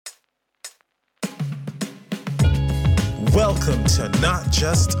Welcome to Not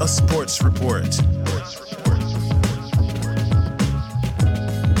Just a Sports Report.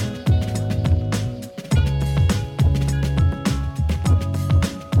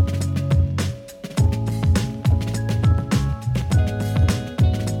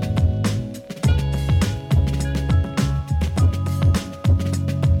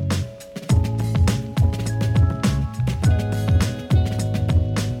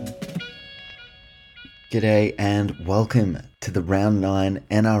 G'day and welcome to the Round 9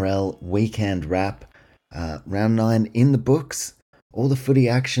 NRL weekend wrap. Round 9 in the books. All the footy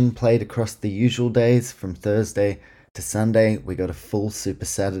action played across the usual days from Thursday to Sunday. We got a full Super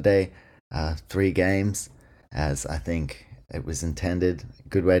Saturday, 3 games, as I think it was intended.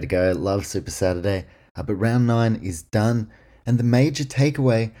 Good way to go. Love Super Saturday. But Round 9 is done. And the major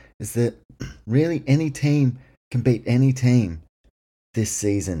takeaway is that really any team can beat any team this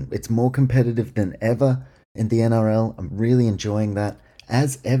season. It's more competitive than ever in the NRL. I'm really enjoying that,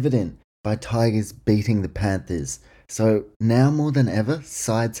 as evident by Tigers beating the Panthers. So now more than ever,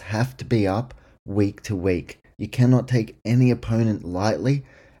 sides have to be up week to week. You cannot take any opponent lightly,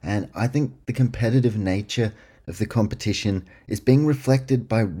 and I think the competitive nature of the competition is being reflected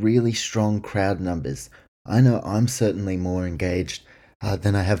by really strong crowd numbers. I know I'm certainly more engaged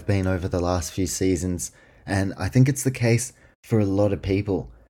than I have been over the last few seasons, and I think it's the case for a lot of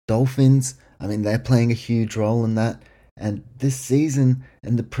people. Dolphins, they're playing a huge role in that. And this season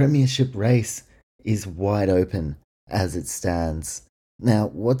and the premiership race is wide open as it stands. Now,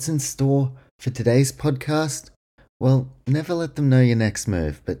 what's in store for today's podcast? Well, never let them know your next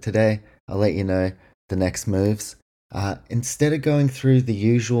move. But today, I'll let you know the next moves. Instead of going through the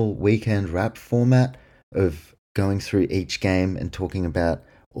usual weekend wrap format of going through each game and talking about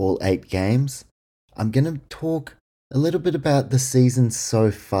all 8 games, I'm going to talk a little bit about the season so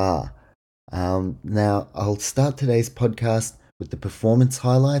far. Now, I'll start today's podcast with the performance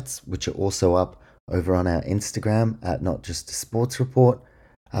highlights, which are also up over on our Instagram at Not Just a Sports Report.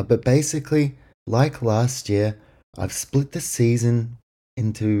 But basically, like last year, I've split the season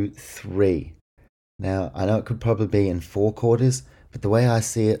into 3. Now, I know it could probably be in 4 quarters, but the way I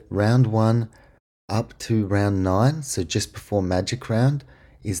see it, round 1 up to round 9, so just before Magic Round,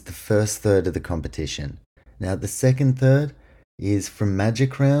 is the first third of the competition. Now, the second third is from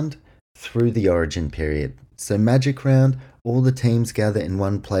Magic Round through the Origin period. So Magic Round, all the teams gather in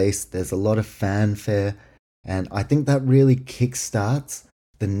one place. There's a lot of fanfare, and I think that really kickstarts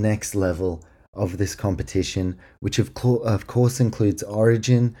the next level of this competition, which of course includes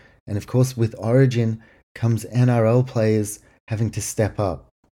Origin. And of course, with Origin comes NRL players having to step up.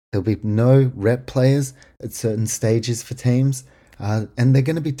 There'll be no rep players at certain stages for teams, and they're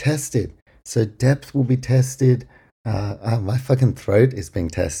going to be tested. So depth will be tested. My fucking throat is being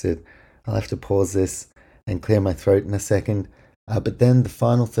tested. I'll have to pause this and clear my throat in a second. But then the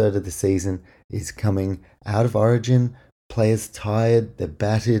final third of the season is coming out of Origin. Players tired, they're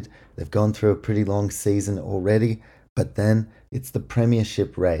battered, they've gone through a pretty long season already. But then it's the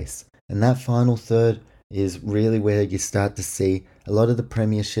premiership race. And that final third is really where you start to see a lot of the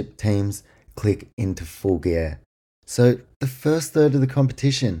premiership teams click into full gear. So the first third of the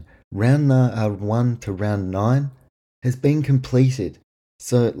competition, round 1 to round 9, has been completed.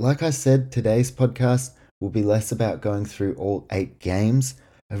 So like I said, today's podcast will be less about going through all 8 games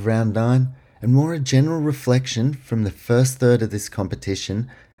of round 9 and more a general reflection from the first third of this competition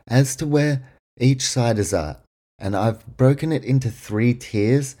as to where each side is at. And I've broken it into 3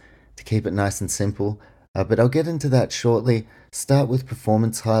 tiers to keep it nice and simple, but I'll get into that shortly. Start with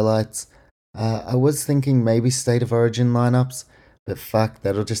performance highlights. I was thinking maybe State of Origin lineups, but fuck,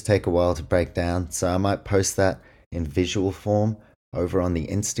 that'll just take a while to break down, so I might post that in visual form over on the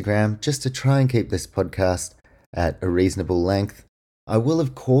Instagram, just to try and keep this podcast at a reasonable length. I will,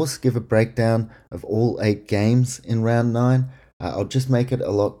 of course, give a breakdown of all 8 games in round 9. I'll just make it a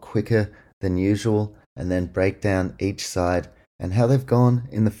lot quicker than usual, and then break down each side and how they've gone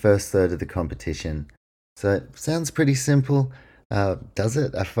in the first third of the competition. So it sounds pretty simple. Does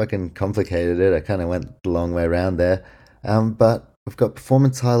it? I fucking complicated it. I kind of went the long way around there. But we've got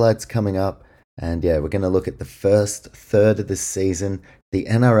performance highlights coming up, and yeah, we're going to look at the first third of this season, the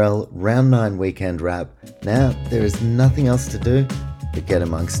NRL Round 9 weekend wrap. Now, there is nothing else to do but get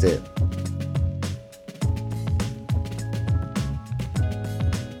amongst it.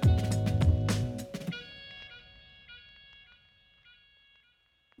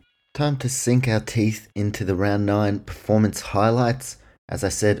 Time to sink our teeth into the Round 9 performance highlights. As I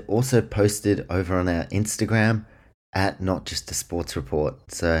said, also posted over on our Instagram at Not Just a Sports Report.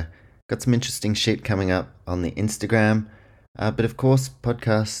 So got some interesting shit coming up on the Instagram. But of course,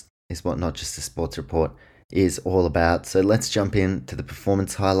 podcast is what Not Just a Sports Report is all about. So let's jump into the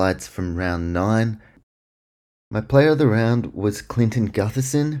performance highlights from round 9. My player of the round was Clinton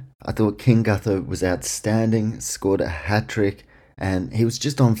Gutherson. I thought King Gutho was outstanding, scored a hat-trick, and he was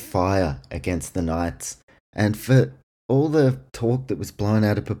just on fire against the Knights. And for all the talk that was blown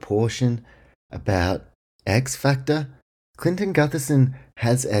out of proportion about X Factor, Clinton Gutherson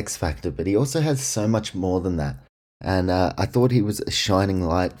has X Factor, but he also has so much more than that. And I thought he was a shining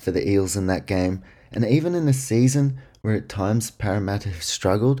light for the Eels in that game. And even in a season where at times Parramatta have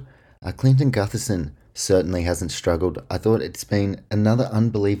struggled, Clinton Gutherson certainly hasn't struggled. I thought it's been another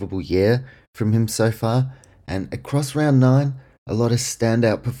unbelievable year from him so far. And across round 9, a lot of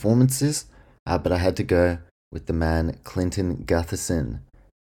standout performances, but I had to go with the man Clinton Gutherson.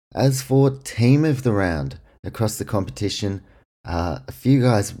 As for team of the round across the competition, a few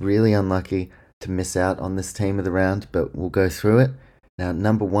guys really unlucky to miss out on this team of the round, but we'll go through it. Now,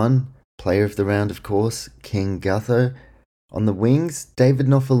 number 1, player of the round, of course, King Gutho. On the wings, David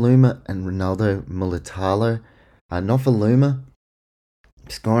Nofaluma and Ronaldo Mulitalo. Nofaluma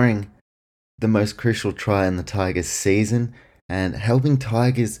scoring the most crucial try in the Tigers season and helping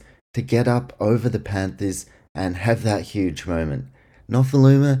Tigers to get up over the Panthers and have that huge moment.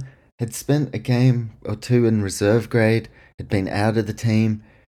 Nofaluma had spent a game or two in reserve grade, had been out of the team.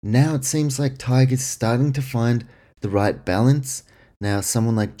 Now it seems like Tigers starting to find the right balance. Now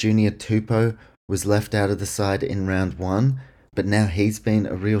someone like Junior Tupou was left out of the side in round 1, but now he's been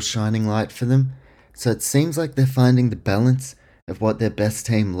a real shining light for them. So it seems like they're finding the balance of what their best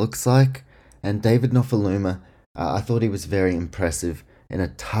team looks like. And David Nofaluma, I thought he was very impressive in a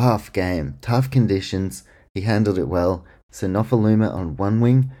tough game, tough conditions. He handled it well. So Nofaluma on one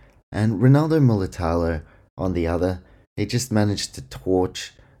wing and Ronaldo Mulitalo on the other. He just managed to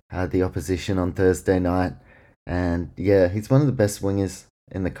torch the opposition on Thursday night. And yeah, he's one of the best wingers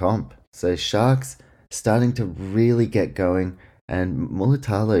in the comp. So Sharks starting to really get going. And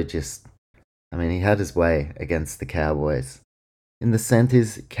Mulitalo just, he had his way against the Cowboys. In the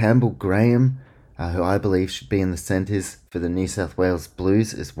centres, Campbell Graham, who I believe should be in the centres for the New South Wales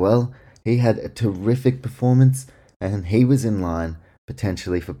Blues as well. He had a terrific performance and he was in line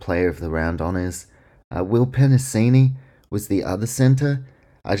potentially for Player of the Round honours. Will Penasini was the other centre.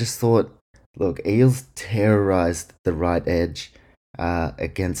 I just thought, look, Eels terrorised the right edge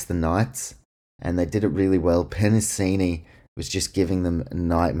against the Knights and they did it really well. Penasini was just giving them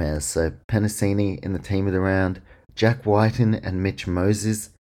nightmares. So Penasini in the team of the round, Jack Whiten and Mitch Moses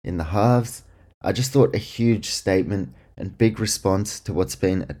in the halves. I just thought a huge statement and big response to what's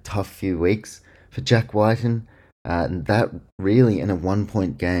been a tough few weeks for Jack Whiten. And that really in a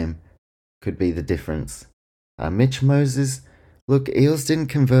 1-point game could be the difference. Mitch Moses, look, Eels didn't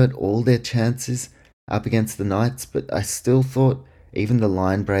convert all their chances up against the Knights, but I still thought even the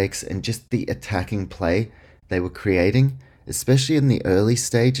line breaks and just the attacking play they were creating, especially in the early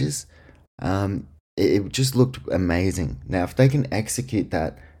stages, it just looked amazing. Now, if they can execute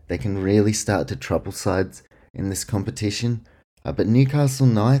that, they can really start to trouble sides in this competition. But Newcastle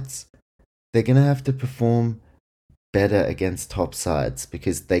Knights, they're going to have to perform better against top sides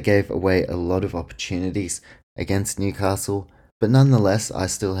because they gave away a lot of opportunities against Newcastle. But nonetheless, I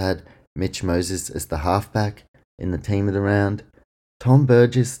still had Mitch Moses as the halfback in the team of the round. Tom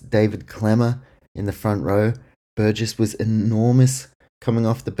Burgess, David Clemmer in the front row. Burgess was enormous coming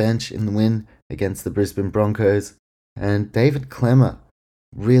off the bench in the win against the Brisbane Broncos. And David Clemmer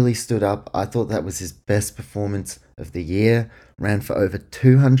really stood up. I thought that was his best performance of the year. Ran for over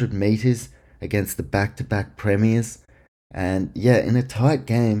 200 metres against the back-to-back premiers. And yeah, in a tight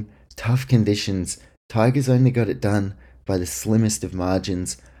game, tough conditions, Tigers only got it done by the slimmest of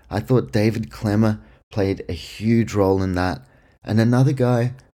margins. I thought David Clemmer played a huge role in that. And another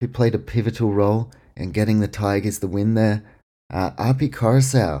guy who played a pivotal role in getting the Tigers the win there, Api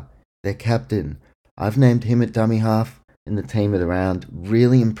Coruscant, their captain. I've named him at dummy half in the team of the round.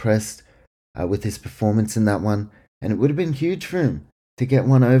 Really impressed with his performance in that one. And it would have been huge for him to get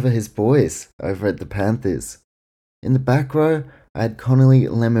one over his boys over at the Panthers. In the back row, I had Connolly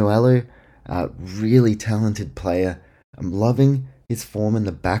Lemuelu, really talented player. I'm loving his form in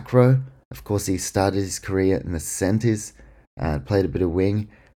the back row. Of course, he started his career in the centres, played a bit of wing.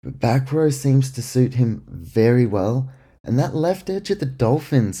 But back row seems to suit him very well. And that left edge of the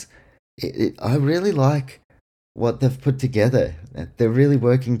Dolphins, I really like what they've put together. They're really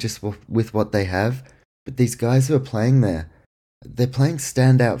working just with what they have. But these guys who are playing there, they're playing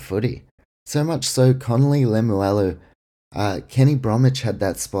standout footy. So much so, Connolly Lemuelu, Kenny Bromwich had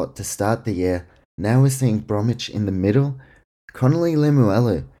that spot to start the year. Now we're seeing Bromwich in the middle. Connolly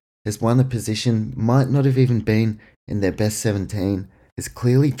Lemuelu has won a position, might not have even been in their best 17, has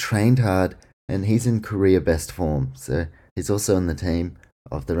clearly trained hard and he's in career best form, so he's also in the team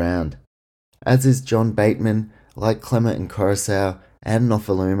of the round. As is John Bateman. Like Clement and Coruscant and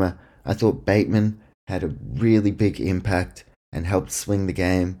Nofaluma, I thought Bateman had a really big impact and helped swing the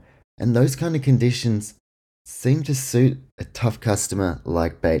game, and those kind of conditions seem to suit a tough customer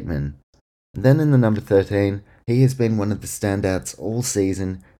like Bateman. And then in the number 13, he has been one of the standouts all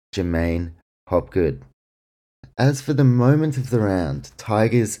season, Jermaine Hopgood. As for the moment of the round,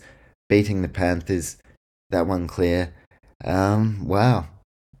 Tigers beating the Panthers, that one clear. Wow.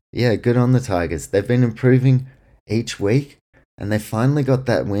 Yeah, good on the Tigers. They've been improving each week, and they finally got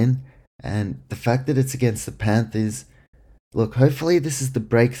that win. And the fact that it's against the Panthers, look, hopefully this is the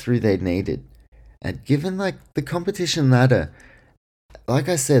breakthrough they needed. And given like the competition ladder, like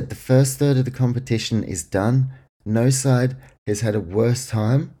I said, the first third of the competition is done. No side has had a worse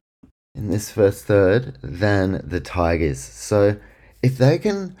time in this first third than the Tigers. So if they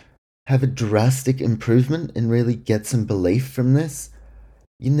can have a drastic improvement and really get some belief from this,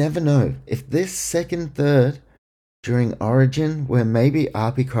 you never know. If this second third during Origin, where maybe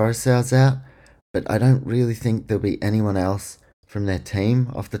RP Coruscant's out, but I don't really think there'll be anyone else from their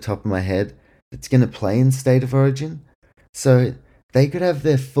team off the top of my head that's going to play in State of Origin. So they could have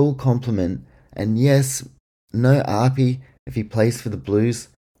their full complement, and yes, no RP if he plays for the Blues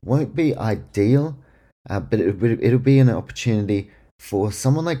won't be ideal, but it'll be an opportunity for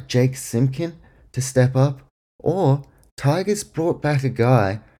someone like Jake Simpkin to step up, or Tigers brought back a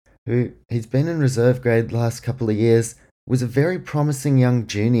guy who he's been in reserve grade the last couple of years, was a very promising young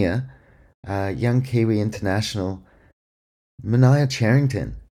junior, young Kiwi international, Mania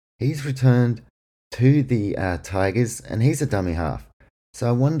Charrington. He's returned to the Tigers, and he's a dummy half. So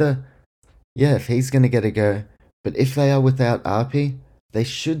I wonder, yeah, if he's going to get a go. But if they are without RP, they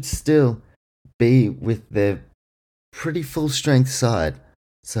should still be with their pretty full strength side.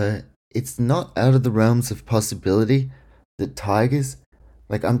 So it's not out of the realms of possibility that Tigers,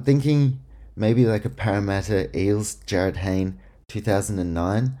 like I'm thinking maybe like a Parramatta Eels Jared Hayne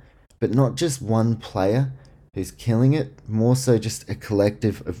 2009, but not just one player who's killing it, more so just a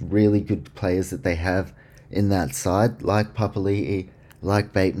collective of really good players that they have in that side, like Papali'i,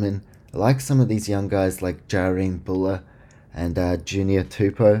 like Bateman, like some of these young guys like Jareen Buller and Junior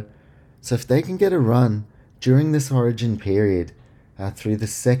Tupou. So if they can get a run during this Origin period through the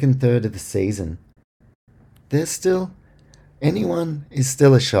second third of the season, there's still anyone is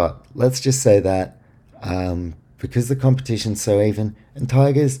still a shot. Let's just say that because the competition's so even, and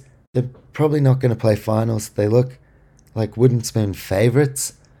Tigers they're probably not going to play finals. They look like wooden spoon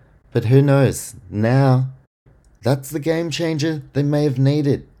favourites, but who knows? Now that's the game changer they may have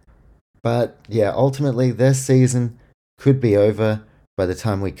needed. But yeah, ultimately their season could be over by the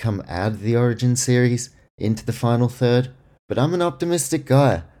time we come out of the Origin series into the final third. But I'm an optimistic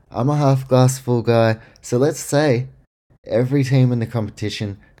guy. I'm a half glass full guy. So let's say every team in the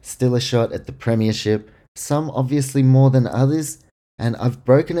competition still a shot at the premiership, some obviously more than others, and I've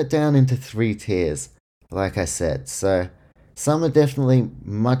broken it down into 3 tiers, like I said. So some are definitely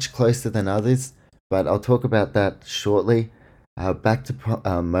much closer than others, but I'll talk about that shortly. Back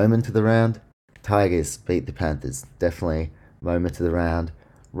to moment of the round. Tigers beat the Panthers. Definitely moment of the round.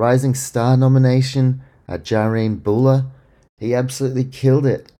 Rising Star nomination, Jareen Buller. He absolutely killed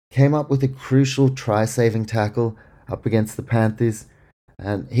it. Came up with a crucial try-saving tackle up against the Panthers,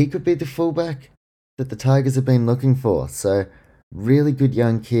 and he could be the fullback that the Tigers have been looking for. So, really good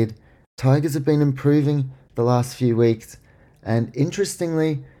young kid. Tigers have been improving the last few weeks, and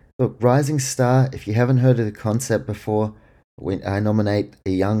interestingly, look, Rising Star, if you haven't heard of the concept before, I nominate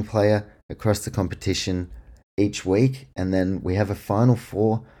a young player across the competition each week, and then we have a final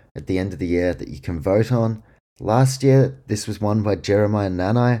 4 at the end of the year that you can vote on. Last year, this was won by Jeremiah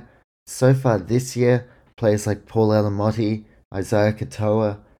Nanai. So far this year, players like Paul Elamotti, Isaiah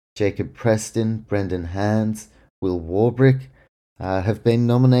Katoa, Jacob Preston, Brendan Hands, Will Warbrick have been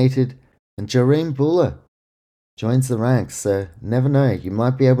nominated, and Jareen Buller joins the ranks. So never know, you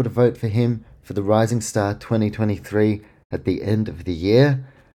might be able to vote for him for the Rising Star 2023 at the end of the year.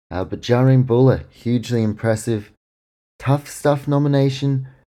 But Jareen Buller, hugely impressive. Tough Stuff nomination,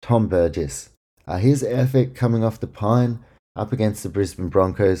 Tom Burgess. His effort coming off the pine up against the Brisbane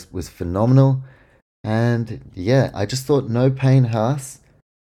Broncos was phenomenal. And yeah, I just thought no Payne Haas.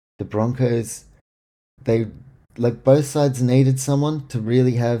 The Broncos, they like both sides needed someone to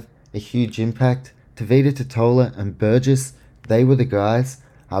really have a huge impact. Tavita Totola and Burgess, they were the guys.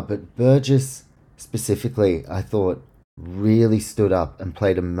 But Burgess specifically, I thought really stood up and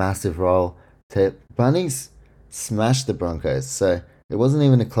played a massive role. To Bunnies smashed the Broncos, so it wasn't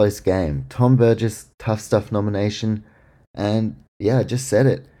even a close game. Tom Burgess, Tough Stuff nomination, and yeah, I just said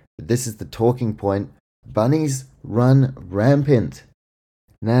it. but this is the talking point. Bunnies run rampant.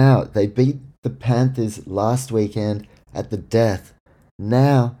 Now, they beat the Panthers last weekend at the death.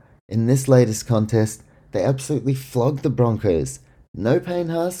 Now, in this latest contest, they absolutely flogged the Broncos. No Payne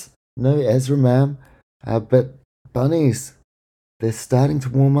Haas, no Ezra Mam, but Bunnies, they're starting to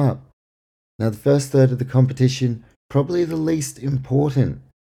warm up. Now, the first third of the competition, probably the least important,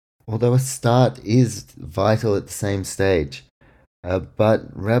 although a start is vital at the same stage.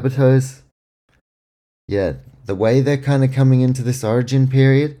 But Rabbitohs, yeah, the way they're kind of coming into this origin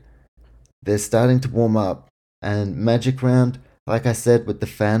period, they're starting to warm up. And Magic Round, like I said, with the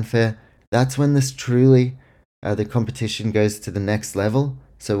fanfare, that's when this truly, the competition goes to the next level.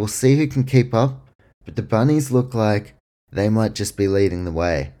 So we'll see who can keep up. But the Bunnies look like they might just be leading the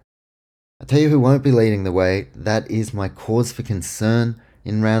way. I'll tell you who won't be leading the way. That is my cause for concern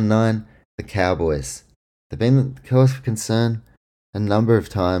in round 9, the Cowboys. They've been the cause for concern a number of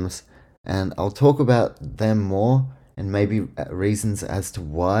times, and I'll talk about them more and maybe reasons as to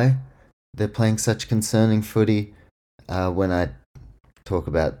why they're playing such concerning footy when I talk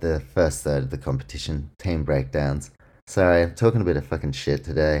about the first third of the competition, team breakdowns. Sorry, I'm talking a bit of fucking shit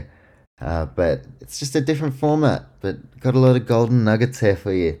today, but it's just a different format, but got a lot of golden nuggets here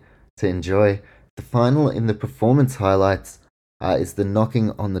for you to enjoy. The final in the performance highlights is the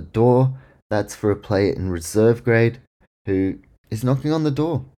knocking on the door. That's for a player in reserve grade who is knocking on the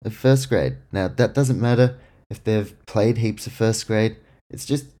door of first grade. Now, that doesn't matter if they've played heaps of first grade. It's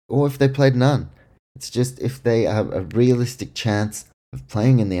just, or if they played none. It's just if they have a realistic chance of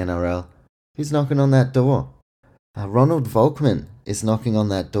playing in the NRL, who's knocking on that door? Ronald Volkman is knocking on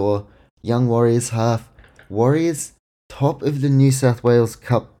that door. Young Warriors half. Warriors top of the New South Wales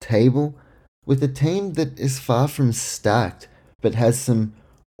Cup table with a team that is far from stacked but has some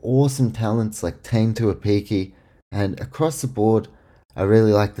awesome talents like Tane Tuapiki, and across the board I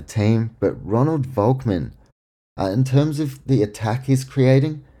really like the team. But Ronald Volkman, in terms of the attack he's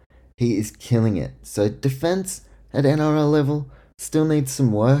creating, he is killing it. So defense at NRL level still needs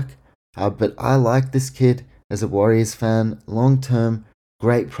some work, but I like this kid as a Warriors fan. Long term,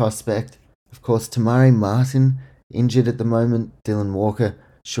 great prospect. Of course, Tamari Martin injured at the moment. Dylan Walker,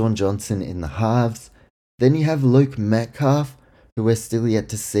 Sean Johnson in the halves. Then you have Luke Metcalf, who we're still yet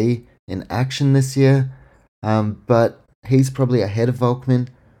to see in action this year. But he's probably ahead of Volkman.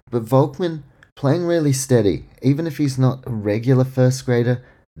 But Volkman playing really steady, even if he's not a regular first grader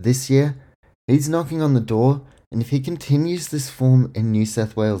this year, he's knocking on the door. And if he continues this form in New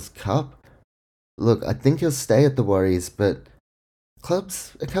South Wales Cup, look, I think he'll stay at the Warriors, but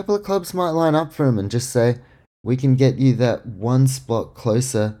a couple of clubs might line up for him and just say, we can get you that one spot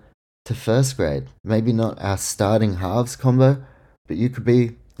closer to first grade. Maybe not our starting halves combo, but you could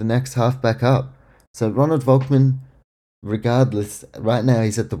be the next half back up. So Ronald Volkman, regardless, right now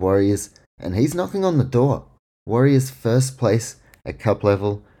he's at the Warriors and he's knocking on the door. Warriors first place at cup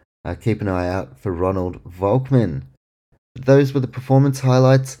level. Keep an eye out for Ronald Volkman. Those were the performance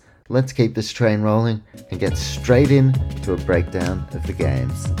highlights. Let's keep this train rolling and get straight in to a breakdown of the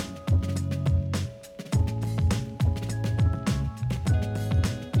games.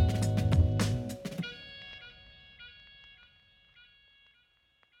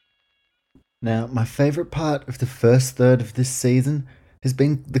 Now, my favourite part of the first third of this season has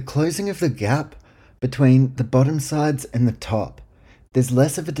been the closing of the gap between the bottom sides and the top. There's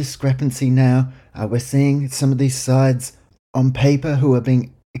less of a discrepancy now. We're seeing some of these sides on paper who are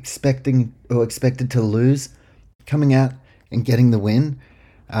being expected to lose coming out and getting the win.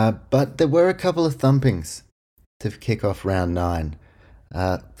 But there were a couple of thumpings to kick off round 9.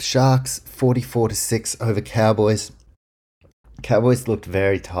 Sharks 44-6 over Cowboys. Cowboys looked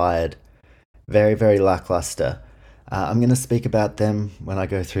very tired. Very, very lackluster. I'm going to speak about them when I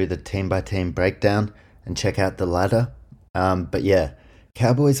go through the team-by-team breakdown and check out the ladder. But yeah,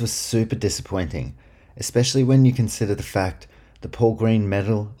 Cowboys were super disappointing, especially when you consider the fact the Paul Green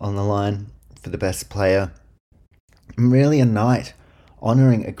medal on the line for the best player. Really a night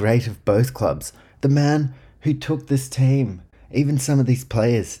honouring a great of both clubs, the man who took this team, even some of these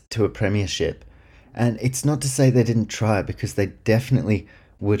players, to a premiership. And it's not to say they didn't try, because they definitely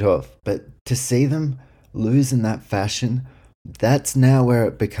would have, but to see them lose in that fashion, that's now where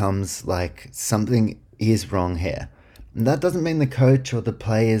it becomes like something is wrong here. And that doesn't mean the coach or the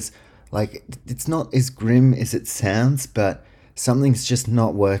players, like, it's not as grim as it sounds, but something's just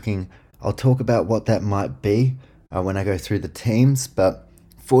not working. I'll talk about what that might be when I go through the teams, but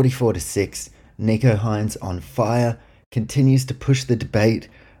 44-6, Nico Hines on fire, continues to push the debate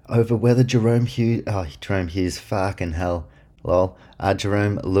over whether Jerome Hughes, fucking hell, lol,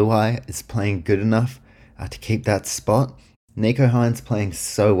 Jerome Luai is playing good enough to keep that spot. Nico Hines playing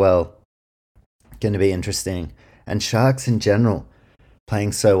so well. Going to be interesting. And Sharks in general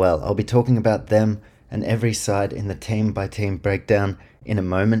playing so well. I'll be talking about them and every side in the team by team breakdown in a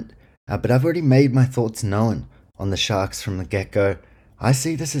moment. But I've already made my thoughts known on the Sharks from the get go. I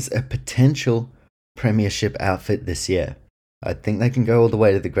see this as a potential premiership outfit this year. I think they can go all the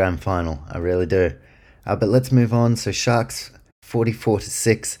way to the grand final. I really do. But let's move on. So Sharks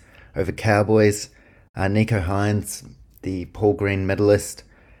 44-6 over Cowboys. Nico Hines, the Paul Green medalist,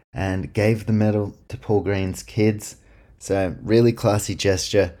 and gave the medal to Paul Green's kids. So really classy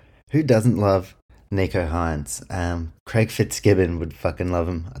gesture. Who doesn't love Nico Hines? Craig Fitzgibbon would fucking love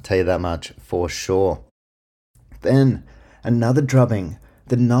him. I'll tell you that much for sure. Then another drubbing.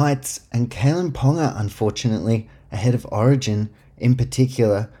 The Knights and Kalen Ponga, unfortunately, ahead of Origin in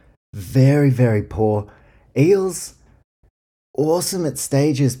particular, very, very poor. Eels, awesome at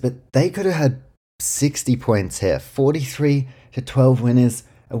stages, but they could have had 60 points here. 43-12 winners.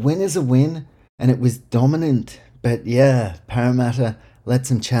 A win is a win, and it was dominant. But yeah, Parramatta let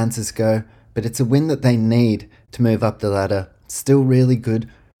some chances go, but it's a win that they need to move up the ladder. Still really good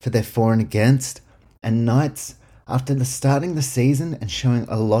for their for and against. And Knights, after starting the season and showing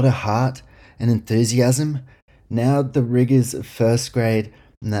a lot of heart and enthusiasm, now the rigours of first grade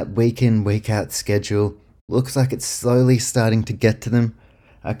and that week in, week out schedule looks like it's slowly starting to get to them.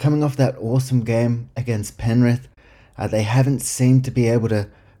 Coming off that awesome game against Penrith, they haven't seemed to be able to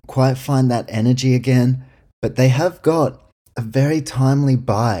quite find that energy again, but they have got a very timely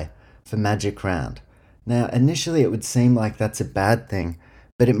bye for Magic Round. Now, initially it would seem like that's a bad thing,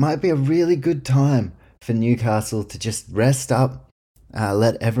 but it might be a really good time for Newcastle to just rest up,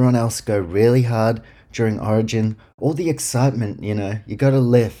 let everyone else go really hard during Origin. All the excitement, you got to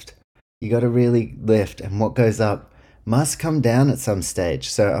lift. You got to really lift, and what goes up must come down at some stage.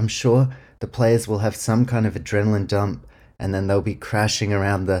 So I'm sure the players will have some kind of adrenaline dump, and then they'll be crashing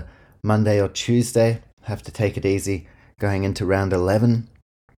around the Monday or Tuesday. Have to take it easy going into round 11.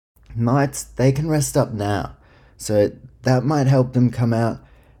 Knights, they can rest up now. So that might help them come out,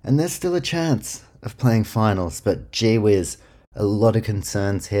 and there's still a chance of playing finals. But gee whiz, a lot of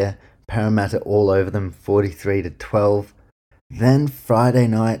concerns here. Parramatta all over them, 43-12. Then Friday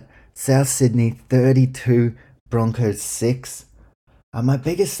night, South Sydney 32, Broncos 6. My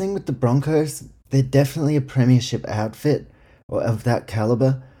biggest thing with the Broncos, they're definitely a premiership outfit or of that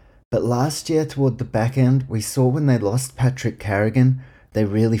caliber. But last year, toward the back end, we saw when they lost Patrick Carrigan, they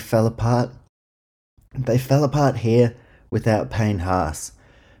really fell apart. They fell apart here without Payne Haas.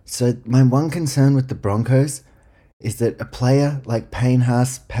 So my one concern with the Broncos is that a player like Payne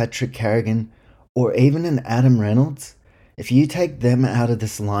Haas, Patrick Carrigan, or even an Adam Reynolds, if you take them out of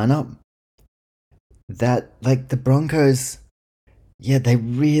this lineup, the Broncos, yeah, they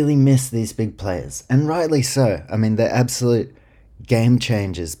really miss these big players. And rightly so. I mean, they're absolute game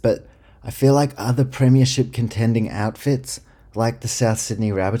changers. But I feel like other premiership contending outfits, like the South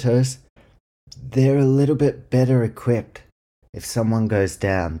Sydney Rabbitohs, they're a little bit better equipped. If someone goes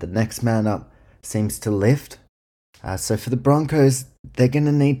down, the next man up seems to lift. So for the Broncos, they're going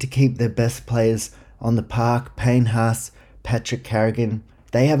to need to keep their best players on the park. Payne Haas, Patrick Carrigan,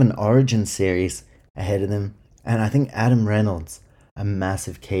 they have an Origin series ahead of them. And I think Adam Reynolds, a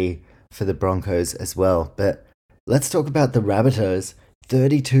massive key for the Broncos as well. But let's talk about the Rabbitohs,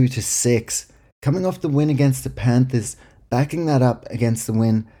 32-6. Coming off the win against the Panthers, backing that up against the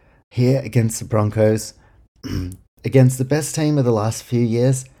win here against the Broncos, against the best team of the last few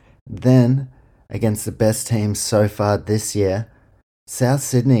years, then against the best team so far this year, South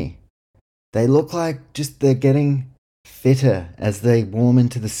Sydney. They look like they're getting fitter as they warm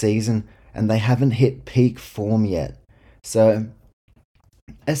into the season, and they haven't hit peak form yet. So,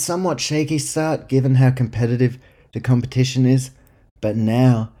 a somewhat shaky start given how competitive the competition is, but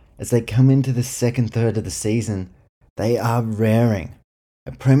now, as they come into the second third of the season, they are raring.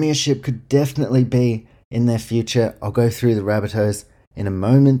 A premiership could definitely be in their future. I'll go through the Rabbitohs in a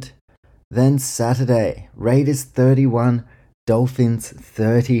moment. Then Saturday, Raiders 31, Dolphins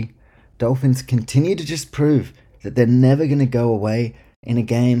 30. Dolphins continue to just prove that they're never going to go away in a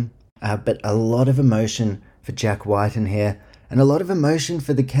game, but a lot of emotion for Jack White in here, and a lot of emotion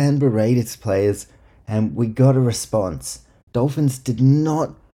for the Canberra Raiders players, and we got a response. Dolphins did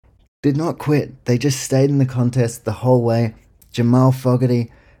not quit. They just stayed in the contest the whole way. Jamal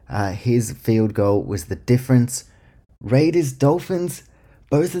Fogarty, his field goal was the difference. Raiders, Dolphins,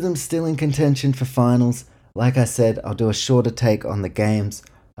 both of them still in contention for finals. Like I said, I'll do a shorter take on the games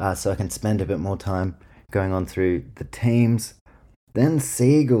so I can spend a bit more time going on through the teams. Then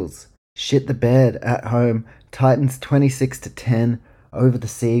Seagulls shit the bed at home. Titans 26-10 over the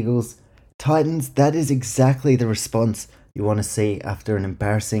Seagulls. Titans, that is exactly the response you want to see after an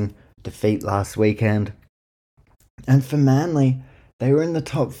embarrassing defeat last weekend. And for Manly, they were in the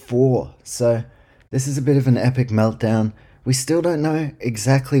top 4, so this is a bit of an epic meltdown. We still don't know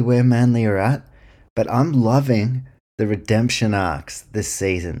exactly where Manly are at, but I'm loving the redemption arcs this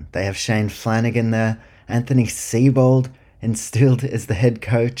season. They have Shane Flanagan there, Anthony Seibold instilled as the head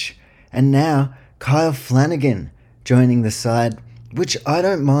coach, and now Kyle Flanagan joining the side, which I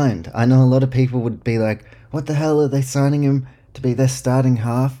don't mind. I know a lot of people would be like, what the hell are they signing him to be their starting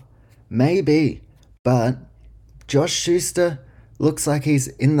half? Maybe, but Josh Schuster looks like he's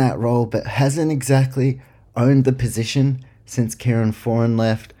in that role, but hasn't exactly owned the position since Kieran Foran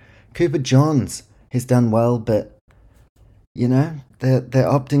left. Cooper Johns has done well, but they're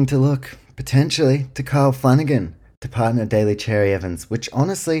opting to look potentially to Kyle Flanagan to partner Daly Cherry Evans, which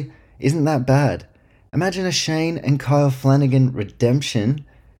honestly isn't that bad. Imagine a Shane and Kyle Flanagan redemption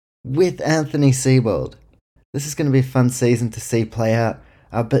with Anthony Seibold. This is going to be a fun season to see play out.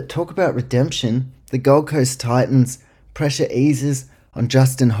 But talk about redemption. The Gold Coast Titans pressure eases on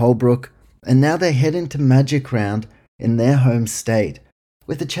Justin Holbrook, and now they head into Magic Round in their home state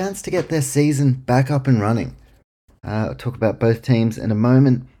with a chance to get their season back up and running. I'll talk about both teams in a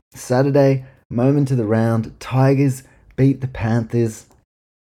moment. Saturday, moment of the round, Tigers beat the Panthers.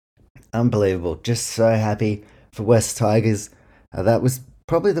 Unbelievable. Just so happy for West Tigers. That was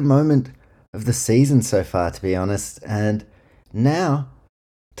probably the moment of the season so far, to be honest. And now,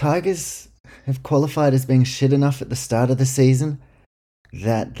 Tigers have qualified as being shit enough at the start of the season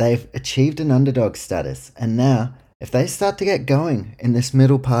that they've achieved an underdog status. And now, if they start to get going in this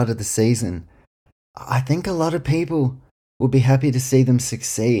middle part of the season, I think a lot of people will be happy to see them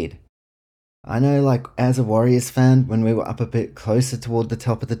succeed. I know, like, as a Warriors fan, when we were up a bit closer toward the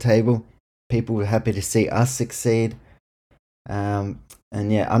top of the table, people were happy to see us succeed. And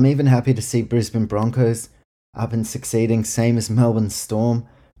yeah, I'm even happy to see Brisbane Broncos up and succeeding, same as Melbourne Storm,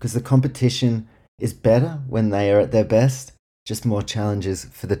 because the competition is better when they are at their best. Just more challenges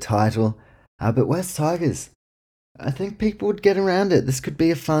for the title. But West Tigers, I think people would get around it. This could be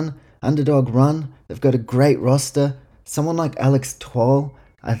a fun underdog run. They've got a great roster. Someone like Alex Twal,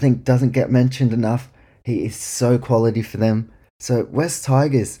 I think, doesn't get mentioned enough. He is so quality for them. So West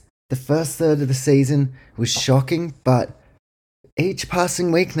Tigers, the first third of the season was shocking, but each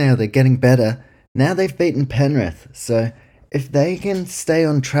passing week now they're getting better. Now they've beaten Penrith, so if they can stay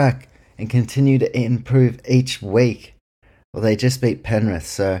on track and continue to improve each week, well, they just beat Penrith,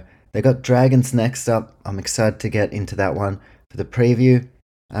 so they got Dragons next up. I'm excited to get into that one for the preview.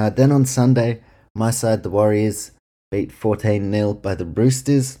 Then on Sunday, my side, the Warriors, beat 14-0 by the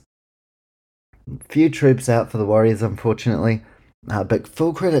Roosters. Few troops out for the Warriors, unfortunately, but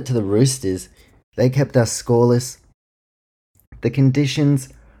full credit to the Roosters. They kept us scoreless. The conditions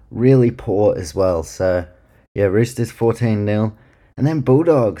really poor as well, so yeah, Roosters 14-0. And then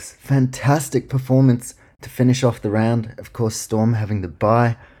Bulldogs, fantastic performance to finish off the round. Of course, Storm having the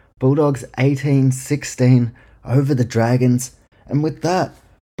bye. Bulldogs 18-16 over the Dragons. And with that,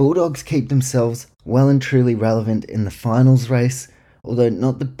 Bulldogs keep themselves well and truly relevant in the finals race, although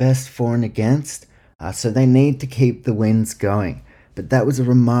not the best for and against, so they need to keep the wins going. But that was a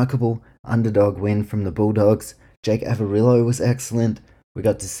remarkable underdog win from the Bulldogs. Jake Averillo was excellent. We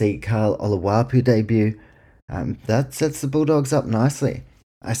got to see Carl Oluwapu debut. That sets the Bulldogs up nicely.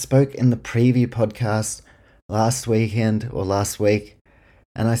 I spoke in the preview podcast last week,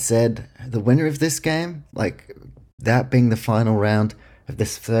 and I said the winner of this game, like that being the final round of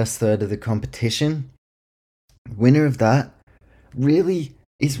this first third of the competition, winner of that really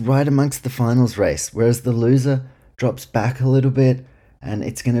is right amongst the finals race, whereas the loser drops back a little bit and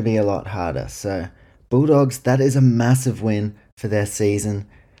it's going to be a lot harder. So Bulldogs, that is a massive win for their season.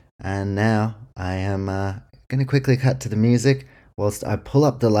 And now I am going to quickly cut to the music whilst I pull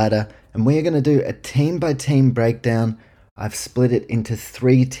up the ladder, and we are going to do a team by team breakdown. I've split it into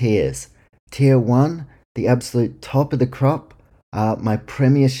 3 tiers. Tier 1, the absolute top of the crop, are my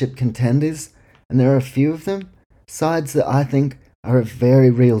premiership contenders, and there are a few of them, sides that I think are a very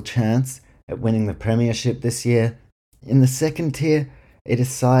real chance at winning the premiership this year. In the second tier, it is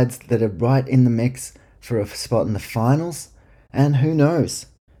sides that are right in the mix for a spot in the finals, and who knows?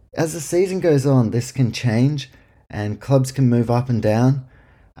 As the season goes on, this can change, and clubs can move up and down,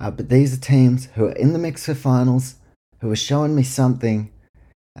 but these are teams who are in the mix for finals, who are showing me something,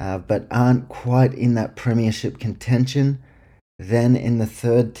 but aren't quite in that premiership contention. Then in the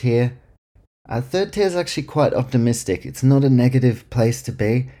third tier is actually quite optimistic. It's not a negative place to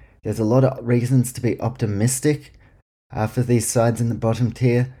be. There's a lot of reasons to be optimistic for these sides in the bottom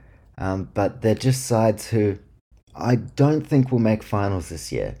tier, but they're just sides who I don't think will make finals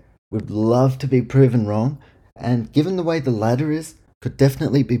this year. Would love to be proven wrong, And given the way the ladder is, could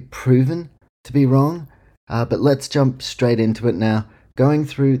definitely be proven to be wrong. But let's jump straight into it now. Going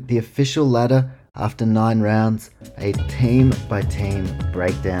through the official ladder after 9 rounds, a team by team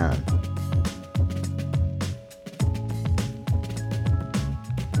breakdown.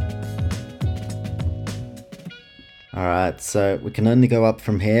 Alright, so we can only go up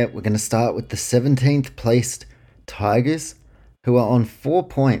from here. We're going to start with the 17th placed Tigers, who are on 4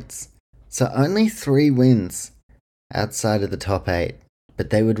 points. So only 3 wins outside of the top 8. But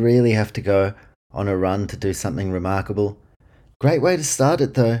they would really have to go on a run to do something remarkable. Great way to start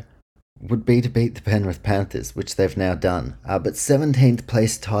it though would be to beat the Penrith Panthers, which they've now done. But 17th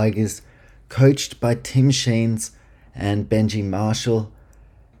place Tigers, coached by Tim Sheens and Benji Marshall.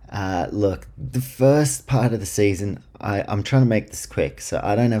 Look, the first part of the season, I'm trying to make this quick, so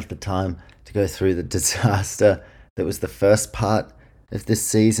I don't have the time to go through the disaster that was the first part of this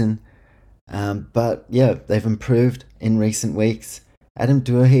season. But yeah, they've improved in recent weeks. Adam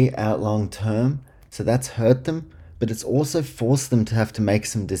Duhey out long term, so that's hurt them, but it's also forced them to have to make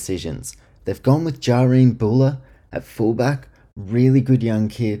some decisions. They've gone with Jareen Buller at fullback, really good young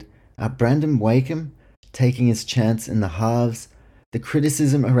kid. Brandon Wakeham taking his chance in the halves. The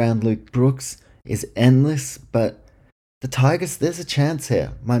criticism around Luke Brooks is endless, but the Tigers, there's a chance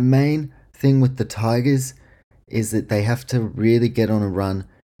here. My main thing with the Tigers is that they have to really get on a run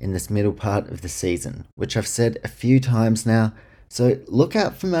in this middle part of the season, which I've said a few times now. So look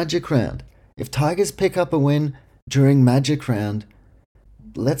out for Magic Round. If Tigers pick up a win during Magic Round,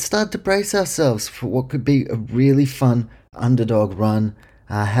 let's start to brace ourselves for what could be a really fun underdog run.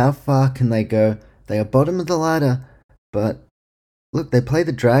 How far can they go? They are bottom of the ladder, but look, they play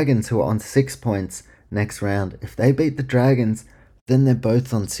the Dragons, who are on 6 points next round. If they beat the Dragons, then they're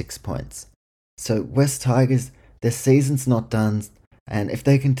both on 6 points. So West Tigers, their season's not done, and if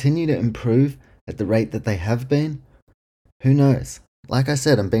they continue to improve at the rate that they have been, who knows? Like I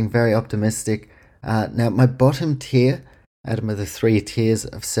said, I'm being very optimistic. Now, my bottom tier, out of the 3 tiers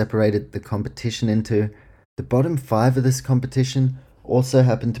I've separated the competition into, the bottom 5 of this competition also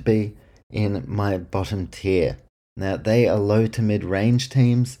happen to be in my bottom tier. Now, they are low to mid-range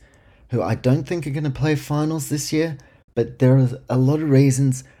teams who I don't think are going to play finals this year, but there are a lot of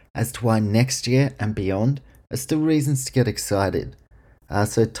reasons as to why next year and beyond are still reasons to get excited.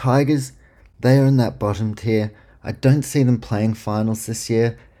 So Tigers, they are in that bottom tier. I don't see them playing finals this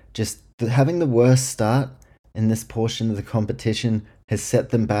year. Just having the worst start in this portion of the competition has set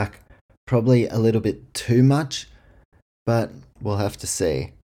them back probably a little bit too much, but we'll have to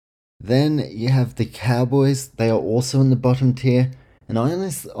see. Then you have the Cowboys. They are also in the bottom tier, and I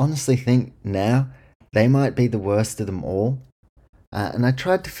honestly think now they might be the worst of them all. And I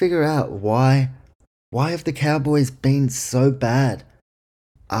tried to figure out why have the Cowboys been so bad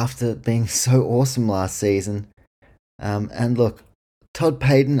after being so awesome last season. And look, Todd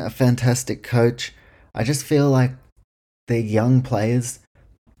Payton, a fantastic coach. I just feel like they're young players.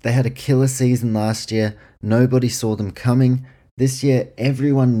 They had a killer season last year. Nobody saw them coming. This year,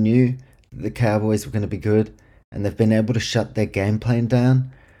 everyone knew the Cowboys were going to be good, and they've been able to shut their game plan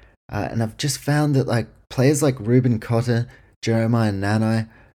down. And I've just found that players like Ruben Cotter, Jeremiah Nanai,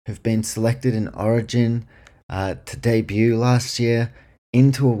 who've been selected in Origin to debut last year,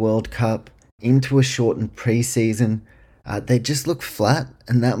 into a World Cup, into a shortened preseason, they just look flat,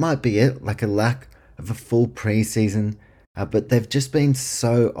 and that might be it, like a lack of a full preseason. But they've just been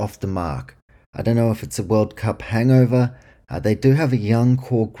so off the mark. I don't know if it's a World Cup hangover. They do have a young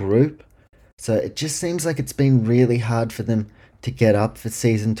core group, so it just seems like it's been really hard for them to get up for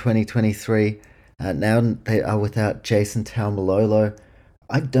season 2023. Now they are without Jason Taumalolo.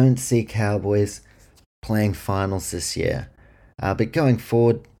 I don't see Cowboys playing finals this year. But going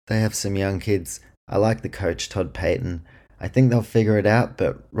forward, they have some young kids. I like the coach, Todd Payton. I think they'll figure it out,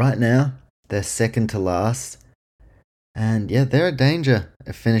 but right now, they're second to last. And yeah, they're a danger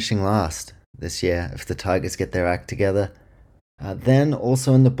of finishing last this year if the Tigers get their act together. Then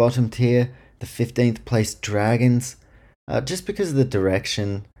also in the bottom tier, the 15th place Dragons. Just because of the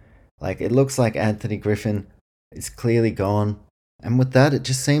direction, it looks like Anthony Griffin is clearly gone. And with that, it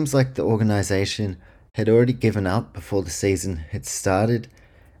just seems like the organisation had already given up before the season had started.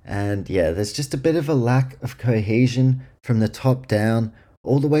 And yeah, there's just a bit of a lack of cohesion from the top down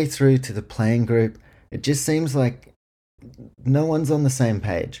all the way through to the playing group. It just seems like no one's on the same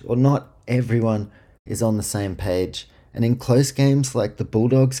page, or not everyone is on the same page. And in close games like the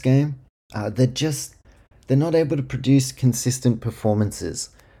Bulldogs game, they're not able to produce consistent performances.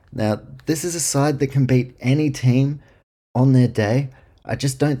 Now, this is a side that can beat any team on their day. I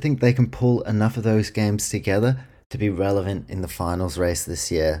just don't think they can pull enough of those games together to be relevant in the finals race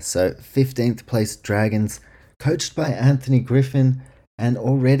this year. So 15th place Dragons, coached by Anthony Griffin, and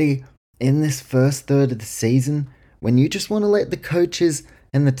already in this first third of the season, when you just want to let the coaches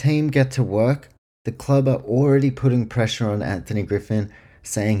and the team get to work, the club are already putting pressure on Anthony Griffin,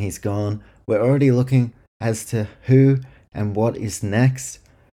 saying he's gone. We're already looking as to who and what is next,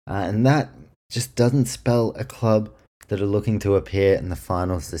 and that just doesn't spell a club that are looking to appear in the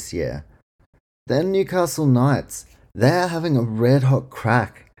finals this year. Then Newcastle Knights, they're having a red hot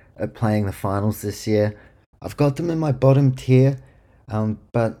crack at playing the finals this year. I've got them in my bottom tier,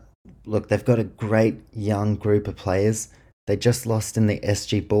 but look, they've got a great young group of players. They just lost in the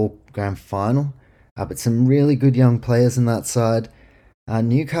SG Ball Grand Final, but some really good young players in that side.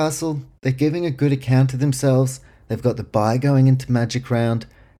 Newcastle, they're giving a good account of themselves. They've got the bye going into Magic Round.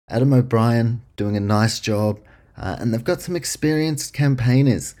 Adam O'Brien doing a nice job, and they've got some experienced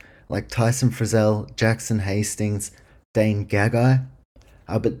campaigners like Tyson Frizzell, Jackson Hastings, Dane Gagai.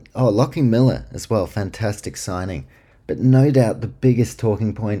 Lockie Miller as well, fantastic signing. But no doubt the biggest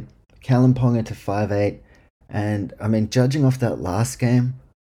talking point, Callum Ponga to 5'8", and I mean, judging off that last game,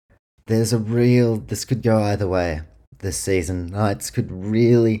 this could go either way this season. Knights could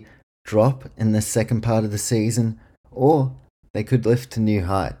really drop in the second part of the season, or they could lift to new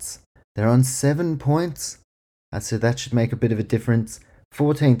heights. They're on 7 points, so that should make a bit of a difference.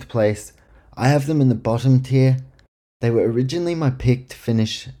 14th place, I have them in the bottom tier. They were originally my pick to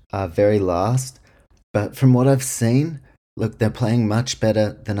finish very last, but from what I've seen, look, they're playing much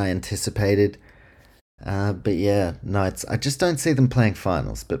better than I anticipated. But yeah, Knights, I just don't see them playing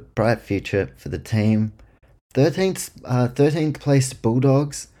finals, but bright future for the team. 13th placed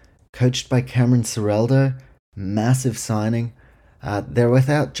Bulldogs, coached by Cameron Cireldo, massive signing. They're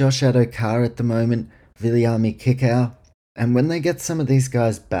without Josh Adokar at the moment, Viliami Kikau, and when they get some of these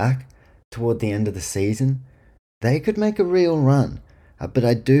guys back toward the end of the season, they could make a real run. But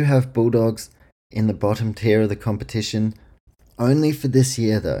I do have Bulldogs in the bottom tier of the competition, only for this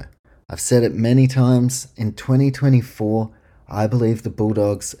year though. I've said it many times, in 2024, I believe the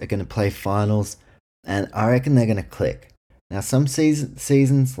Bulldogs are going to play finals, and I reckon they're going to click. Now, some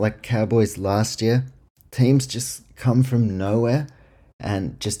seasons, like Cowboys last year, teams just come from nowhere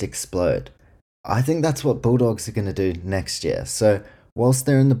and just explode. I think that's what Bulldogs are going to do next year. So, whilst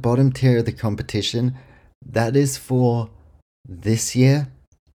they're in the bottom tier of the competition, that is for this year.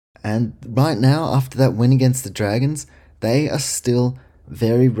 And right now, after that win against the Dragons, they are still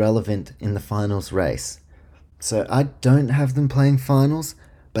very relevant in the finals race. So I don't have them playing finals,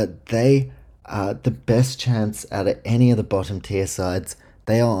 but they are the best chance out of any of the bottom tier sides.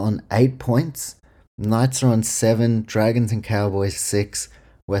 They are on 8 points. Knights are on 7, Dragons and Cowboys 6,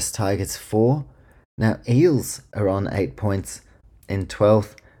 West Tigers 4. Now Eels are on 8 points in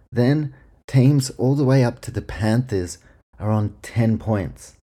 12th. Then teams all the way up to the Panthers are on 10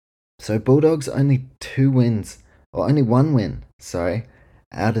 points. So Bulldogs only 2 wins, or only 1 win,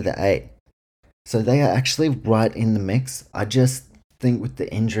 out of the 8. So they are actually right in the mix. I just think with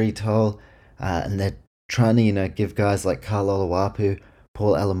the injury toll, and they're trying to, give guys like Karl Oluwapu,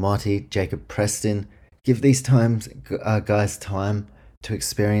 Paul Alamotti, Jacob Preston, give these guys time to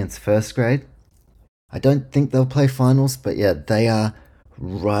experience first grade. I don't think they'll play finals, but yeah, they are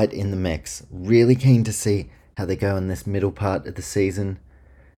right in the mix. Really keen to see how they go in this middle part of the season.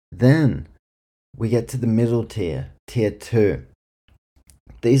 Then we get to the middle tier, tier 2.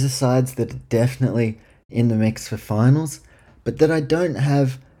 These are sides that are definitely in the mix for finals, but that I don't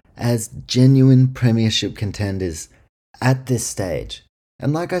have as genuine premiership contenders at this stage.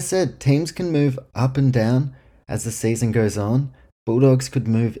 And like I said, teams can move up and down as the season goes on. Bulldogs could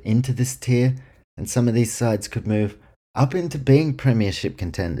move into this tier, and some of these sides could move up into being premiership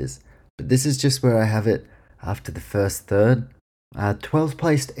contenders. But this is just where I have it after the first third. 12th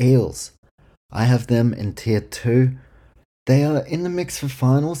placed Eels. I have them in tier 2. They are in the mix for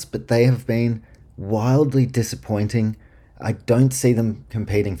finals, but they have been wildly disappointing. I don't see them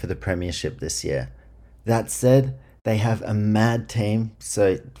competing for the premiership this year. That said, they have a mad team,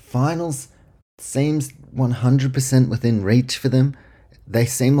 so finals seems 100% within reach for them. They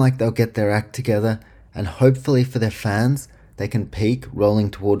seem like they'll get their act together, and hopefully for their fans, they can peak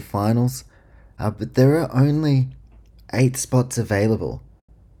rolling toward finals. But there are only 8 spots available,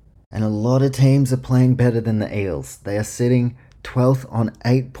 and a lot of teams are playing better than the Eels. They are sitting 12th on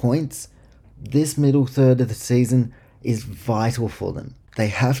 8 points. This middle third of the season is vital for them. They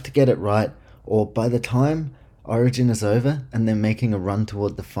have to get it right, or by the time Origin is over and they're making a run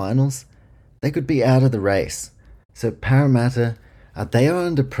toward the finals, they could be out of the race. So Parramatta, they are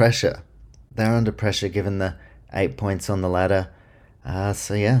under pressure. They're under pressure given the 8 points on the ladder.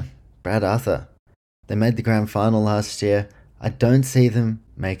 Brad Arthur. They made the grand final last year. I don't see them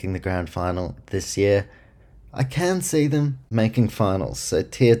making the grand final this year. I can see them making finals. So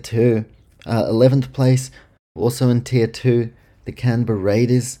tier 2, 11th place, also in tier 2, the Canberra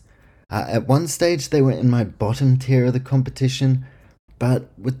Raiders. At one stage, they were in my bottom tier of the competition, but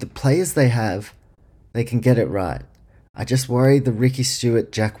with the players they have, they can get it right. I just worry the Ricky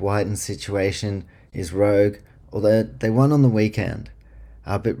Stewart, Jack Whiten situation is rogue, although they won on the weekend.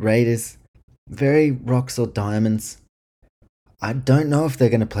 But Raiders, very rocks or diamonds. I don't know if they're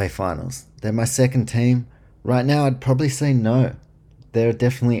going to play finals. They're my second team. Right now, I'd probably say no. There are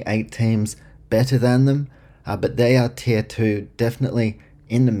definitely 8 teams better than them, but they are tier 2, definitely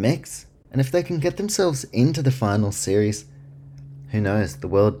in the mix. And if they can get themselves into the final series, who knows, the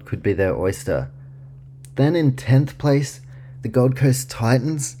world could be their oyster. Then in 10th place, the Gold Coast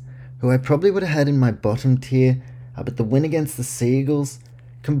Titans, who I probably would have had in my bottom tier, but the win against the Seagulls,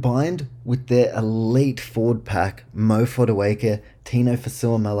 combined with their elite forward pack, Mo Fotuaika, Tino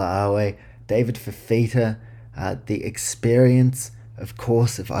Fasua-Malaawe, David Fafita, the experience, of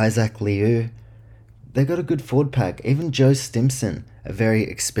course, of Isaac Liu, they got a good forward pack. Even Joe Stimson, a very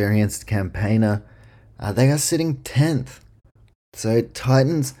experienced campaigner, they are sitting 10th. So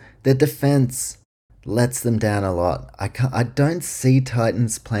Titans, their defense lets them down a lot. I don't see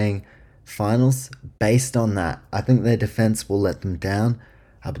Titans playing finals based on that. I think their defense will let them down,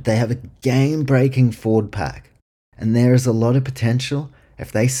 but they have a game-breaking forward pack, and there is a lot of potential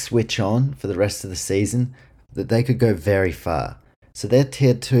if they switch on for the rest of the season that they could go very far. So they're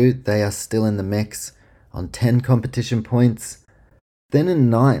tier 2. They are still in the mix on 10 competition points. Then in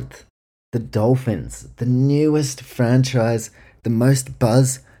 9th, the Dolphins, the newest franchise, the most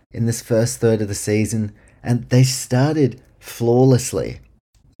buzz in this first third of the season, and they started flawlessly.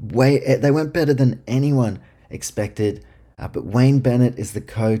 They went better than anyone expected, but Wayne Bennett is the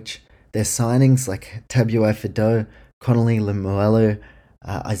coach. Their signings like Tabuai Fido, Connolly Lemuelu,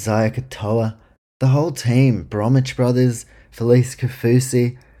 Isaiah Katoa, the whole team, Bromwich Brothers, Felice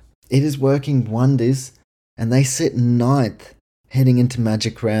Kafusi, it is working wonders, and they sit 9th heading into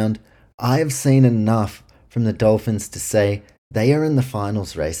Magic Round. I have seen enough from the Dolphins to say they are in the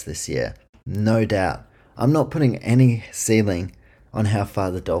finals race this year, no doubt. I'm not putting any ceiling on how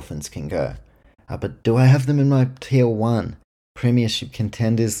far the Dolphins can go. But do I have them in my tier 1 premiership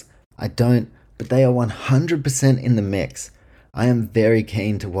contenders? I don't, but they are 100% in the mix. I am very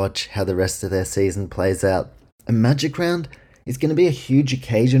keen to watch how the rest of their season plays out. A Magic Round is going to be a huge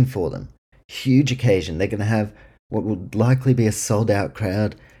occasion for them. Huge occasion. They're going to have what will likely be a sold-out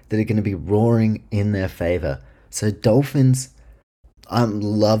crowd that are going to be roaring in their favour. So Dolphins, I'm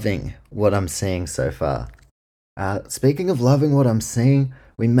loving what I'm seeing so far. Speaking of loving what I'm seeing,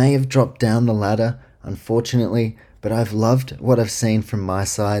 we may have dropped down the ladder, unfortunately, but I've loved what I've seen from my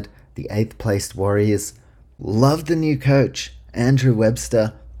side, the 8th placed Warriors. Love the new coach, Andrew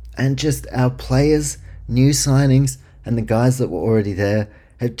Webster, and just our players, new signings, and the guys that were already there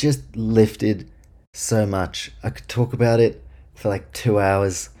have just lifted so much. I could talk about it for like 2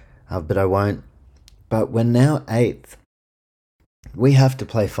 hours, but I won't. But we're now 8th. We have to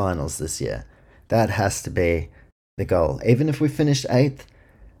play finals this year. That has to be the goal. Even if we finished 8th,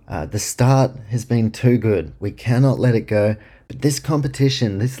 the start has been too good. We cannot let it go. But this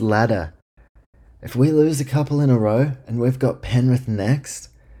competition, this ladder, if we lose a couple in a row and we've got Penrith next,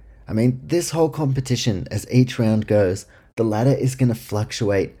 I mean, this whole competition, as each round goes, the ladder is going to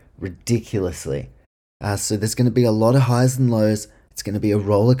fluctuate ridiculously. So there's going to be a lot of highs and lows. It's going to be a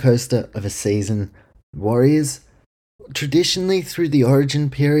roller coaster of a season. Warriors, traditionally through the origin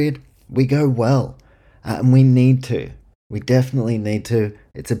period, we go well. And we need to. We definitely need to.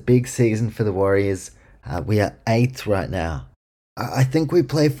 It's a big season for the Warriors. We are 8th right now. I think we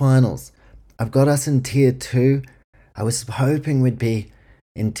play finals. I've got us in tier 2. I was hoping we'd be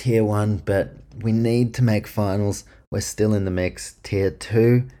in tier 1, but we need to make finals. We're still in the mix, tier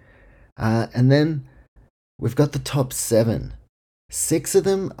 2. And then we've got the top 7. 6 of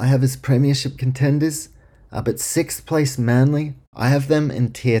them I have as premiership contenders, but 6th place Manly, I have them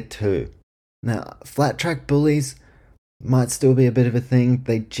in tier 2. Now, flat track bullies might still be a bit of a thing.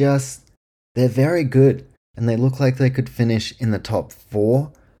 They're very good, and they look like they could finish in the top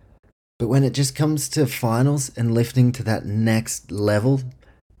 4. But when it just comes to finals and lifting to that next level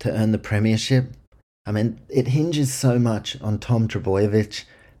to earn the premiership, I mean, it hinges so much on Tom Trbojevic.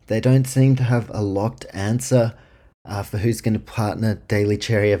 They don't seem to have a locked answer for who's going to partner Daly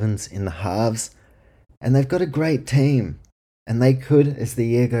Cherry Evans in the halves. And they've got a great team, and they could, as the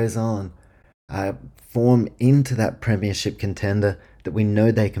year goes on, form into that premiership contender that we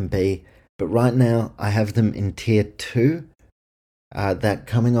know they can be. But right now, I have them in tier 2. That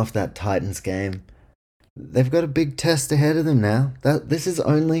coming off that Titans game, they've got a big test ahead of them now. This is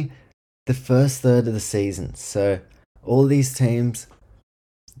only the first third of the season. So all these teams,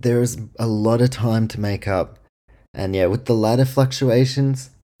 there is a lot of time to make up. And yeah, with the ladder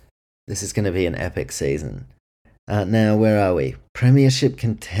fluctuations, this is going to be an epic season. Now, where are we? Premiership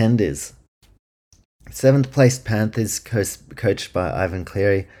contenders. 7th place Panthers, coached by Ivan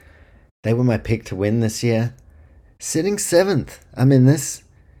Cleary. They were my pick to win this year. Sitting 7th. I mean, this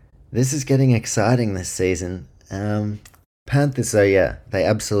is getting exciting this season. Panthers, so yeah, they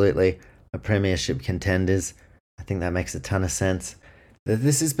absolutely are premiership contenders. I think that makes a ton of sense.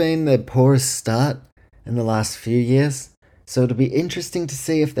 This has been their poorest start in the last few years, so it'll be interesting to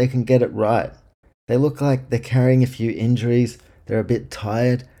see if they can get it right. They look like they're carrying a few injuries, they're a bit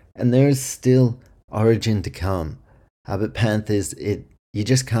tired, and there is still Origin to come. But Panthers, you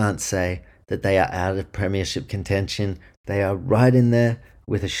just can't say that they are out of premiership contention. They are right in there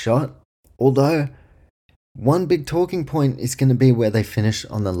with a shot. Although, one big talking point is going to be where they finish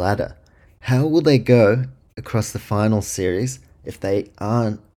on the ladder. How will they go across the final series if they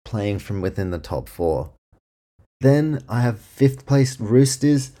aren't playing from within the top 4? Then I have 5th place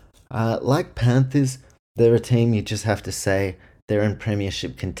Roosters. Like Panthers, they're a team you just have to say they're in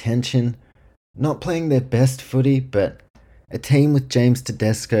premiership contention. Not playing their best footy, but a team with James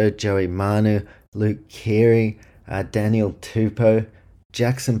Tedesco, Joey Manu, Luke Keary, Daniel Tupou,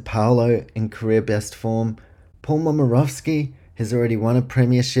 Jackson Paulo in career best form. Paul Momirovski has already won a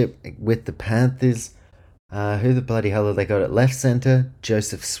premiership with the Panthers. Who the bloody hell have they got at left centre?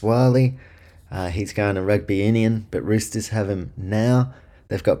 Joseph Swaley. He's going to rugby union, but Roosters have him now.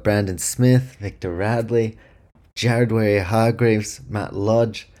 They've got Brandon Smith, Victor Radley, Jared Warrior-Hargreaves, Matt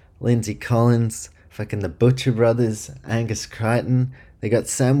Lodge, Lindsay Collins, fucking the Butcher Brothers, Angus Crichton. They got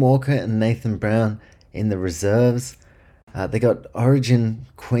Sam Walker and Nathan Brown in the reserves. They got Origin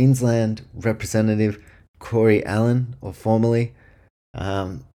Queensland representative Corey Allen, or formerly.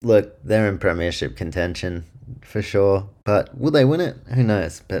 Look, they're in premiership contention for sure, but will they win it? Who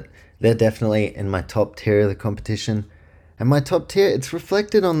knows? But they're definitely in my top tier of the competition. And my top tier, it's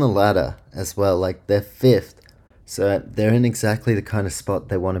reflected on the ladder as well, like they're 5th. So they're in exactly the kind of spot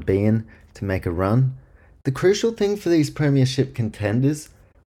they want to be in to make a run. The crucial thing for these premiership contenders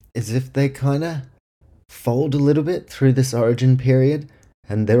is if they kind of fold a little bit through this Origin period,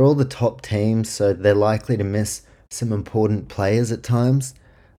 and they're all the top teams, so they're likely to miss some important players at times.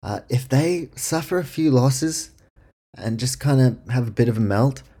 If they suffer a few losses and just kind of have a bit of a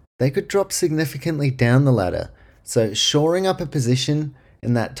melt, they could drop significantly down the ladder. So shoring up a position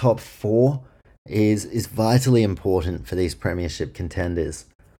in that top 4 is vitally important for these premiership contenders.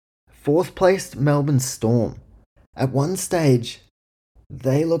 4th placed Melbourne Storm. At one stage,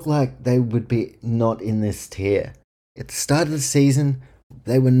 they look like they would be not in this tier. At the start of the season,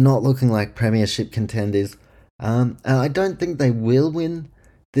 they were not looking like premiership contenders. And I don't think they will win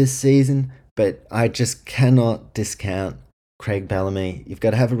this season, but I just cannot discount Craig Bellamy. You've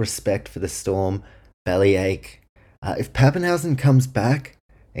got to have a respect for the Storm, bellyache. If Pappenhausen comes back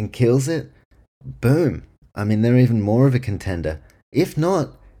and kills it, boom. I mean, they're even more of a contender. If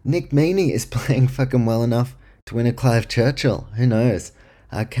not, Nick Meaney is playing fucking well enough to win a Clive Churchill. Who knows?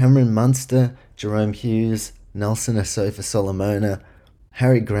 Cameron Munster, Jerome Hughes, Nelson Asofa Solomona,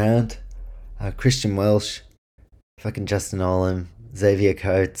 Harry Grant, Christian Welsh, fucking Justin Olam, Xavier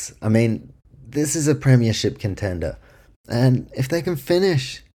Coates. I mean, this is a premiership contender. And if they can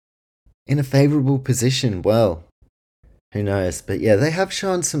finish in a favourable position, well, who knows? But yeah, they have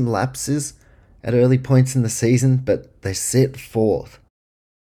shown some lapses at early points in the season, but they sit 4th.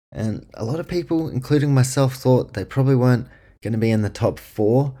 And a lot of people, including myself, thought they probably weren't going to be in the top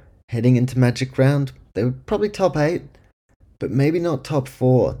 4 heading into Magic Round. They were probably top 8, but maybe not top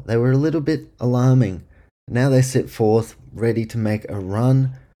 4. They were a little bit alarming. Now they sit 4th, ready to make a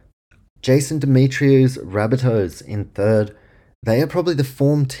run. Jason Demetriou's Rabbitohs in 3rd. They are probably the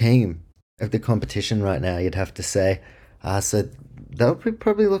form team of the competition right now, you'd have to say. So they'll be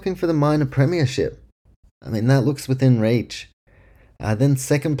probably looking for the minor premiership. I mean, that looks within reach. Then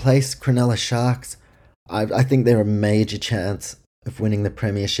 2nd place, Cronulla Sharks. I think they're a major chance of winning the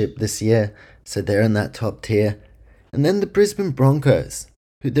premiership this year, so they're in that top tier. And then the Brisbane Broncos,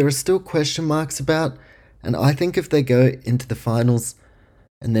 who there are still question marks about, and I think if they go into the finals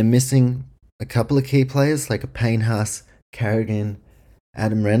and they're missing a couple of key players like a Payne Haas, Carrigan,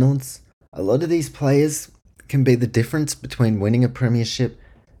 Adam Reynolds, a lot of these players can be the difference between winning a premiership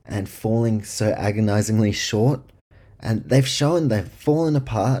and falling so agonisingly short. And they've shown they've fallen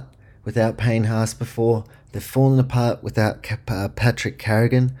apart without Payne Haas before. They've fallen apart without Patrick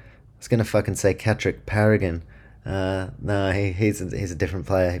Carrigan. I was going to fucking say Catrick Parrigan. No, he's a different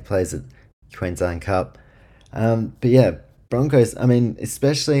player. He plays at Queensland Cup. But yeah, Broncos, I mean,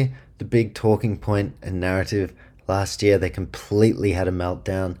 especially the big talking point and narrative. Last year, they completely had a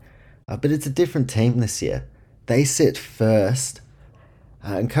meltdown. But it's a different team this year. They sit first.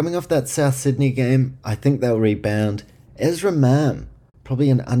 And coming off that South Sydney game, I think they'll rebound. Ezra Mam,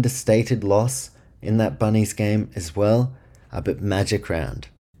 probably an understated loss in that Bunnies game as well. But Magic Round.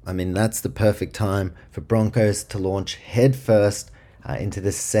 I mean, that's the perfect time for Broncos to launch headfirst into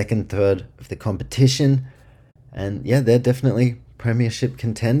the second third of the competition. And yeah, they're definitely premiership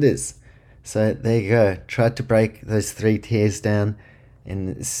contenders. So there you go. Tried to break those 3 tiers down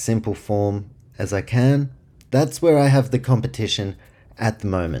in as simple form as I can. That's where I have the competition at the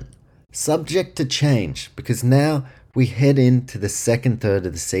moment. Subject to change, because now we head into the second third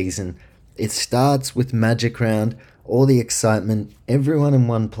of the season. It starts with Magic Round, all the excitement, everyone in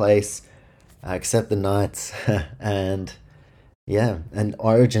one place, except the Knights. And yeah, and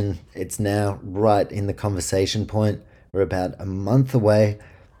Origin, it's now right in the conversation point. We're about a month away.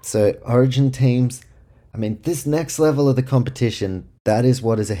 So Origin teams, I mean, this next level of the competition, that is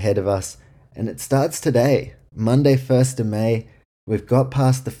what is ahead of us. And it starts today, Monday 1st of May. We've got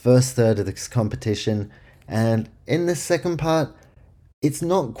past the first third of this competition. And in the second part, it's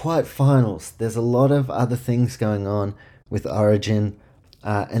not quite finals. There's a lot of other things going on with Origin.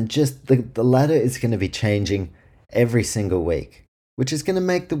 And just the ladder is going to be changing every single week, which is going to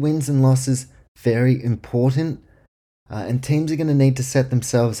make the wins and losses very important. And teams are going to need to set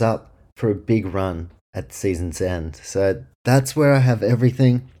themselves up for a big run at the season's end. So that's where I have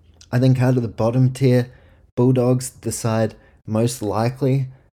everything. I think out of the bottom tier, Bulldogs decide most likely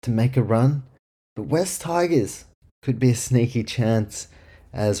to make a run. But West Tigers could be a sneaky chance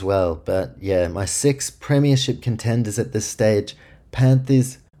as well. But yeah, my 6 premiership contenders at this stage: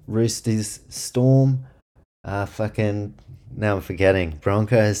 Panthers, Roosters, Storm, now I'm forgetting,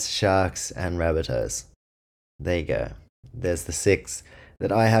 Broncos, Sharks, and Rabbitohs. There you go. There's the 6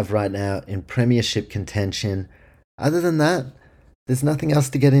 that I have right now in premiership contention. Other than that, there's nothing else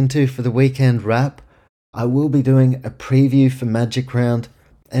to get into for the weekend wrap. I will be doing a preview for Magic Round,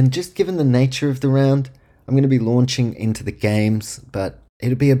 and just given the nature of the round, I'm going to be launching into the games, but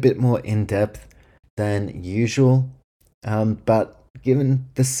it'll be a bit more in-depth than usual. But given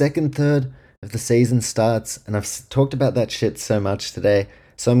the second third of the season starts, and I've talked about that shit so much today,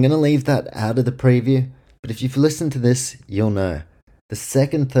 so I'm going to leave that out of the preview. But if you've listened to this, you'll know. The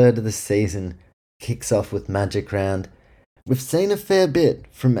second third of the season kicks off with Magic Round. We've seen a fair bit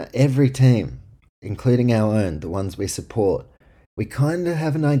from every team, including our own, the ones we support. We kind of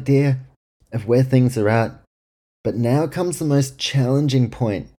have an idea of where things are at, but now comes the most challenging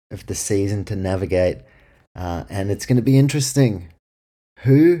point of the season to navigate, and it's going to be interesting.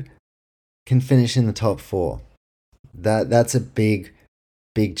 Who can finish in the top 4? That's a big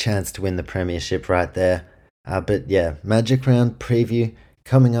chance to win the premiership right there. But yeah, Magic Round preview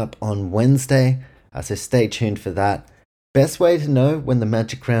coming up on Wednesday, so stay tuned for that. Best way to know when the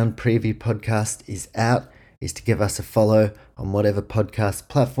Magic Round preview podcast is out is to give us a follow on whatever podcast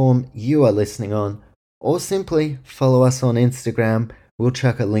platform you are listening on, or simply follow us on Instagram. We'll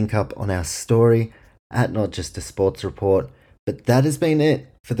chuck a link up on our story at Not Just a Sports Report. But that has been it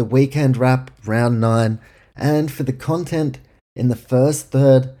for the weekend wrap, round 9, and for the content in the first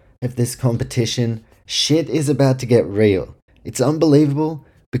third of this competition. Shit is about to get real. It's unbelievable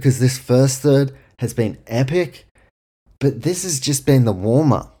because this first third has been epic, but this has just been the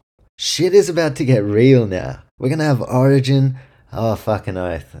warm-up. Shit is about to get real now. We're going to have Origin. Oh, fucking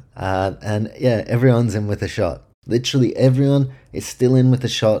oath. And yeah, everyone's in with a shot. Literally everyone is still in with a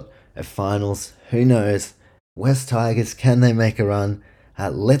shot at finals. Who knows? West Tigers, can they make a run?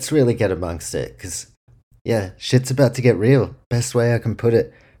 Let's really get amongst it, because yeah, shit's about to get real. Best way I can put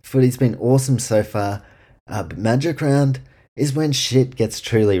it. Footy's been awesome so far, but Magic Round is when shit gets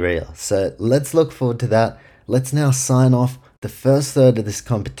truly real. So let's look forward to that. Let's now sign off the first third of this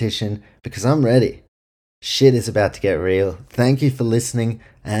competition, because I'm ready. Shit is about to get real. Thank you for listening,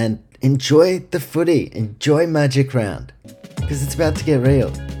 and enjoy the footy. Enjoy Magic Round, because it's about to get real.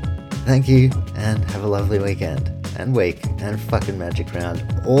 Thank you, and have a lovely weekend, and week, and fucking Magic Round.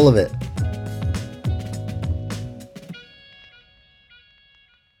 All of it.